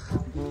যাইতাম।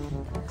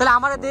 তাহলে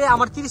আমারে দে,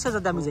 আমার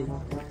 30,000 দিয়ে আমি যাই।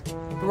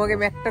 তোমাকে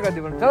আমি 1 টাকা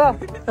দেব না, চলো।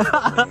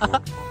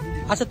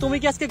 আচ্ছা তুমি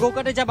কি আজকে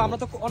গোকার্টে যাবে? আমরা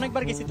তো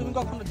অনেকবার গেছি, তুমি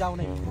কখনো যাও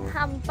নাই।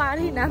 আমি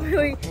পারি না, আমি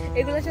ওই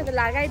এগুলোর সাথে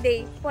লাগাই দেই,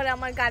 পরে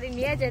আমার গাড়ি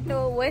নিয়ে যায়, তো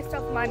ওয়েস্ট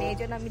অফ মানি, এই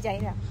জন্য আমি যাই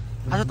না।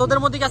 আচ্ছা তোদের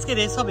মধ্যে কি আজকে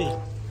রেস হবে?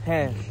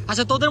 হ্যাঁ।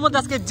 আচ্ছা তোদের মধ্যে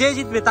আজকে যে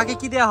জিতবে তাকে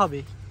কি দেয়া হবে?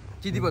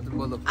 কি দিব তুমি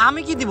বলো?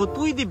 আমি কি দিব?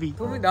 তুই দিবি।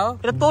 তুমি দাও।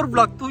 এটা তোর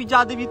ব্লগ, তুই যা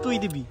দিবি তুই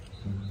দিবি।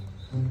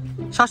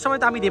 সবসময়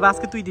তো আমি দেব,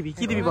 আজকে তুই দিবি।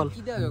 কি দিবি বল?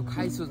 কি দাও?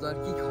 খাইছো তো আর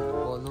কি খাও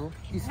বলো?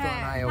 কিছু তো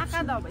নাই টাকা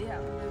অপশন। দাও ভাইয়া,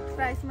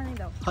 প্রাইস মানি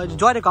দাও। হয়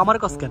জয় রে আমার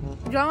কস কেন?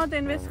 জমা তো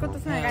ইনভেস্ট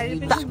করতেছ না গাড়ির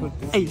পিছনে।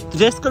 এই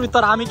রেস করবি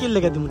তোর, আমি কি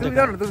লেগে দিব তুমি টাকা?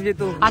 দাও না, তুমি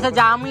যেহেতু। আচ্ছা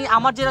যা, আমি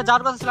আমার যেটা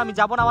যাওয়ার কথা ছিল আমি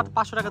যাবো না, আমার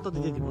 500 টাকা তো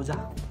দিয়ে দিব। যা।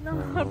 না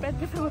আমার পেট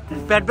ব্যথা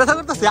করতেছে। পেট ব্যথা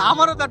করতেছে?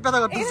 আমারও পেট ব্যথা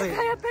করতেছে।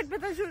 পেট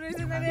ব্যথা শুরু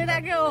হয়েছে না এর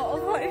আগে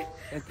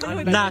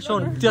না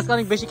শোন, তুই আজকে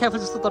অনেক বেশি খেয়ে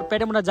ফেলছিস, তো তোর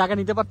পেটে মনে হয় জায়গা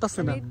নিতে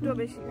পারতাছে না। একটু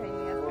বেশি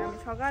খাইনি আজকে। আমি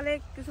সকালে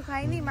কিছু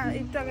খাইনি,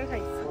 একটু আগে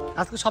খাইছি।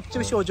 আজকে সবচেয়ে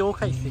বেশি ও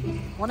খাইছে,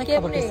 অনেক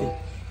খাবার খাইছে,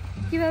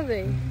 কিভাবে?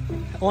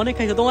 অনেক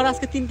খাইছে। তোমার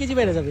আজকে 3 কেজি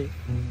বেড়ে যাবে।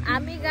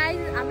 আমি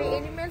গাইস, আমি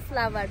এনিমেলস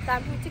লাভার, তো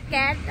আমি হচ্ছে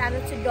ক্যাট আর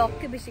হচ্ছে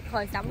ডগকে বেশি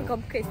খাওয়াইছি, আমি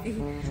কম খাইছি।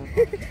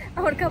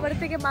 আমার খাবারের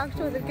থেকে মাংস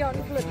ওদেরকে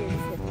অনেকগুলো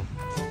দিয়েছে।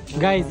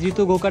 গাইস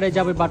ঋতু গোকারে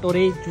যাবে, বাট ওর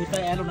এই জুতা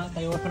এলো না,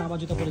 তাই ও এখন আমার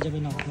জুতা পরে যাবে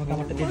না। আমাকে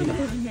আমারটা দিয়ে দিলাম।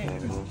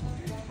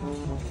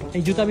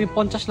 এই জুতা আমি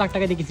 50 লাখ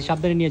টাকা দিয়ে কিনছি,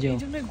 সাবধানে নিয়ে যাও।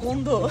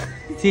 গন্ধ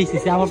সি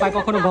আমার পায়ে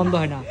কখনো গন্ধ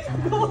হয় না।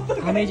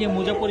 আমি এই যে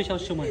মোজা পরি সব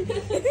সময়।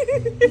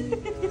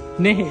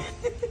 নে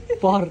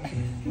পর।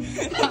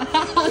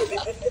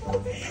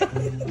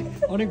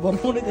 অনেক বড়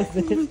মনে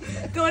হইতেছে।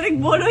 তো অনেক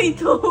বড়ই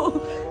তো,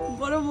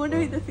 বড় মনে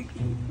হইতেছে কি?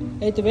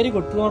 এই তো ভেরি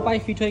গুড, তোমার পায়ে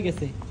ফিট হয়ে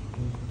গেছে।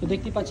 তো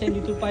দেখতে পাচ্ছেন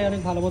ঋতুর পায়ে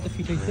অনেক ভালো মতো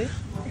ফিট হয়েছে।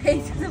 এই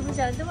তুমি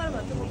জানতে পারবা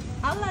তুমি?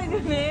 আল্লাহ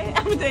জানে,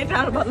 আমি তো এটা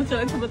আর ভালো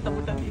চালাতে পারতাম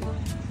ওটা দিয়ে।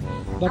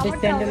 বাট এই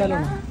স্যান্ডেল এলো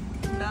না।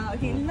 না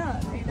হিল না,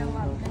 এটা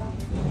ভালো।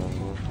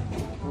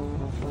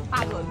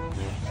 পাগল।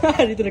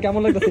 ঋতুর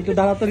কেমন লাগতেছে? একটু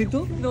দাঁড়া তো ঋতু।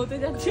 নতে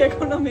যাচ্ছি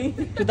এখন আমি।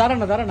 একটু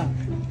দাঁড়া না।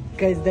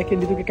 গাইস দেখেন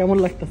ঋতুকে কেমন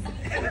লাগতেছে।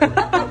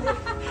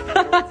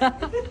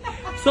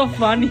 So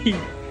funny.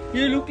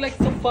 You look like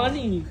so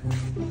funny.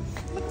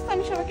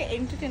 আমি সবাইকে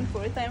এন্টারটেইন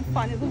করি, তাই আমি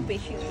ফানি খুব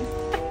বেশি।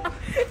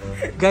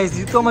 গাইস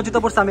ঋতু আমার জুতা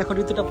পরছে, আমি এখন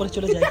ঋতুটা পরে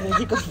চলে যাই,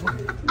 কি করবো?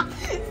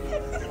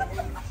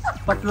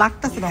 বাট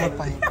লাগতেছে না আমার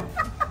পায়ে।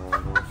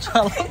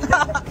 চলো,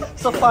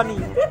 so funny.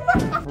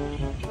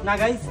 না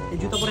গাইস, এই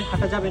জুতা পরে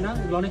হাঁটা যাবে না,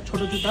 এগুলো অনেক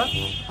ছোট জুতা,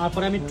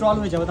 তারপরে আমি ট্রল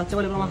হয়ে যাবো, তার চেয়ে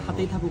বলে আমার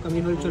হাতেই থাকুক, আমি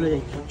এভাবে চলে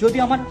যাই। যদি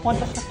আমার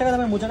 50 টাকা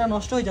দামের মোজাটা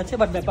নষ্ট হয়ে যাচ্ছে,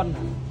 বাট ব্যাপার না।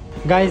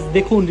 গাইস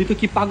দেখুন ঋতু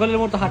কি পাগলের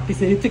মতো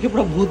হাঁটতেছে, ঋতুকে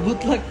পুরো ভূত ভূত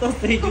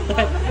লাগতেছে এই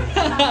জুতায়।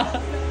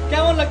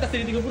 কেমন লাগতেছে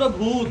ঋতুকে? পুরো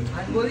ভূত।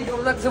 আমি বলি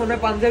কেমন লাগছে, মনে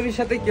হয় পাঞ্জাবির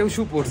সাথে কেউ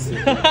শু পরছে।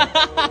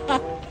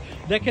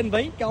 দেখেন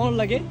ভাই কেমন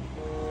লাগে।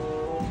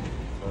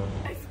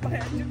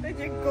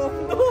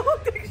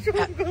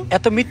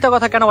 এত মিথ্যা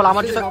কথা কেন বল?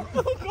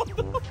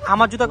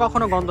 আমার জুতা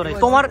কখনো গন্ধ নাই।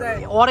 তোমার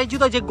ওর এই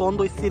জুতা যে গন্ধ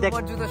ইস্ত্রি দেখ,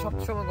 আমার জুতা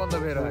সবসময় গন্ধ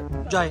বের হয়।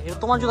 জয়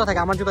তোমার জুতা থাকে,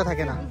 আমার জুতা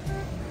থাকে না।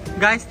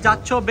 গাইস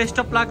যাচ্ছ, বেস্ট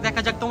অফ লাক।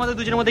 দেখা যাক তোমাদের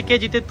দুজনের মধ্যে কে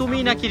জিতে, তুমি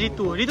নাকি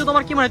ঋতু। ঋতু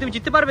তোমার কি মনে হয় তুমি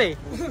জিততে পারবে?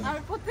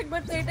 আমি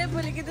প্রত্যেকবার তো এটাই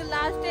বলি, কিন্তু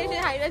লাস্টে এসে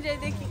হাইরা যাই।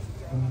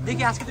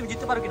 দেখি আজকে তুমি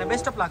জিততে পারো কিনা।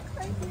 Best of luck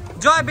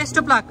Joy, best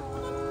of luck.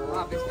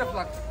 Best of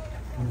luck,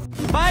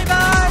 bye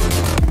bye,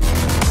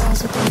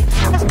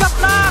 best of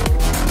luck.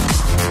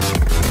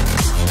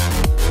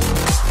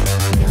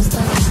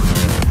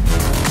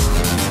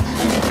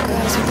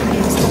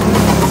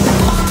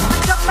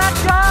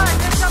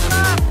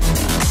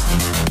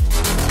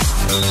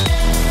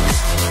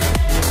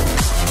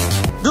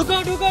 ঢুকো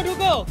ঢুকো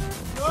ঢুকো,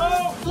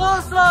 স্লো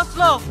স্লো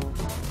স্লো।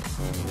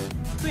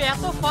 তুই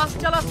এত ফাস্ট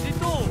চালাস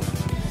ঋতু।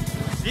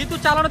 ঋতু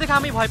চালানো দেখে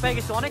আমি ভয় পেয়ে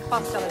গেছি, অনেক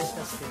ফাস্ট চালাস।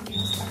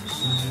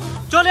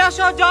 চলে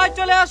আসো জয়,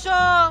 চলে আসো।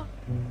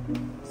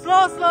 Slow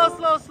slow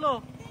slow slow.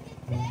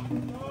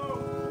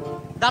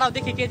 দাঁড়াও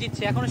দেখি কে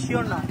জিতছে, এখনো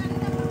শিওর না।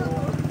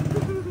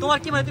 তোমার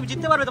কি মানে তুমি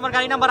জিততে পারবে? তোমার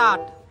গাড়ি নাম্বার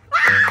 8।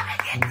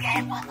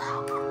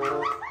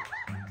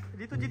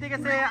 ঋতু জিতে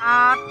গেছে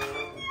 8।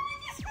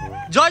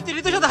 জয় তুই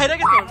ঋতুর সাথে হেরে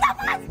গেছো।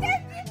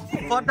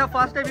 ফর দা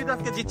ফার্স্ট টাইম ঋতু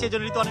আজকে জিতছে,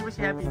 এজন্য ঋতু অনেক বেশি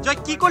হ্যাপি। জয়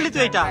কি করলি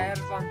তুই এটা?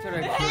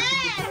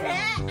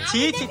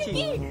 ছি ছি ছি।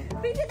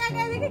 পিছে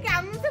তাকায় দেখে কি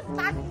আমি তো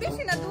পাক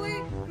বেশি না, 2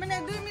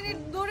 মিনিট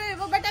দৌড়ে,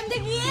 বাট আমি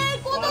দেখি এই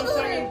কত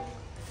দূরে।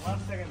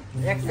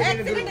 1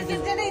 সেকেন্ডে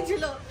জিততেই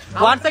ছিল।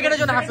 1 সেকেন্ডের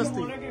জন্য হারছিস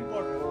তুই।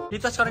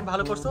 ঋতু আজকে অনেক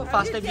ভালো করছো,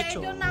 ফার্স্ট টাইম জিতছো।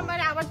 এই জন্য আমার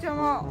আবার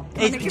চমো।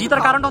 এই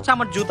জিতার কারণটা হচ্ছে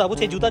আমার জুতা,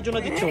 বুঝছো? এই জুতার জন্য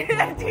দিচ্ছো।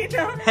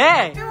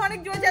 হ্যাঁ তুমি অনেক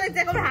জোরে চালাচ্ছ,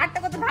 এখন হাতটা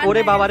কত ভালো।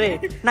 ওরে বাবা রে,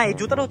 না এই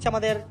জুতাটা হচ্ছে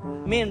আমাদের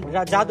মেন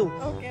জাদু।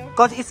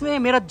 कॉज इसमें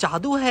मेरा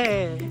जादू है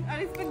और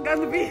इसमें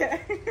गंद भी है।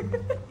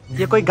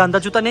 ये कोई गंदा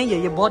जूता नहीं है,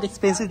 ये बहुत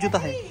एक्सपेंसिव जूता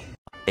है।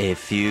 A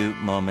few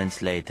moments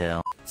later.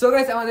 So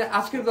guys আমাদের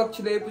আজকের ব্লগ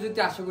ছিল এই পর্যন্ত।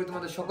 আশা করি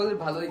তোমাদের সকলের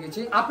ভালো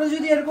লেগেছে। আপনাদের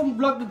যদি এরকম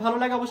ব্লগ ভালো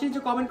লাগে অবশ্যই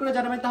নিচে কমেন্ট করে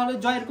জানাবেন, তাহলে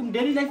জয় এরকম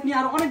ডেইলি লাইফ নিয়ে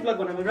আরো অনেক ব্লগ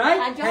বানাবে, রাইট?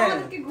 আর জয়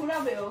আমাদেরকে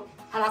ঘোরাবেও।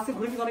 আর আজকে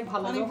ঘুরে অনেক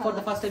ভালো লাগলো। ফর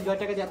দ্য ফার্স্ট টাইম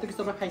জয়টাকে যে এত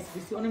কিছু আমরা খাইছি,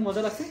 অনেক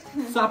মজা লাগছে।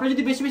 সো আপনারা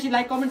যদি বেশি বেশি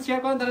লাইক কমেন্ট শেয়ার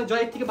করেন, তাহলে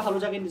জয়ের থেকে ভালো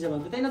জায়গায় নিয়ে যাবেন,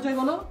 তাই না জয়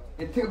বলো?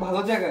 এর থেকে ভালো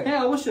জায়গায়?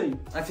 হ্যাঁ অবশ্যই।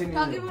 আচ্ছা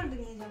কাকে বলতে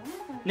নিয়ে যাবো?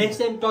 নেক্সট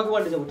টাইম টক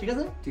ওয়ার্ল্ডে যাবো, ঠিক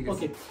আছে?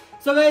 ওকে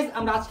সো গাইস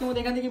আমরা আজকের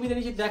মধ্যে এখান থেকে বিদায়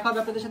নিচ্ছি। দেখা হবে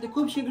আপনাদের সাথে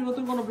খুব শীঘ্রই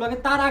নতুন কোনো ব্লগে।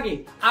 তার আগে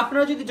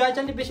আপনারা যদি জয়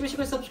চ্যানেলটি বেশি বেশি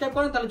করে সাবস্ক্রাইব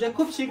করেন, তাহলে জয়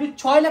খুব শীঘ্রই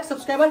 6 লাখ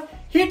সাবস্ক্রাইবার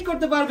হিট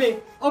করতে পারবে।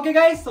 Okay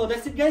guys, so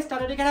that's it guys,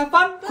 start at, have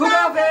fun, খুদা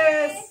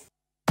হাফেজ।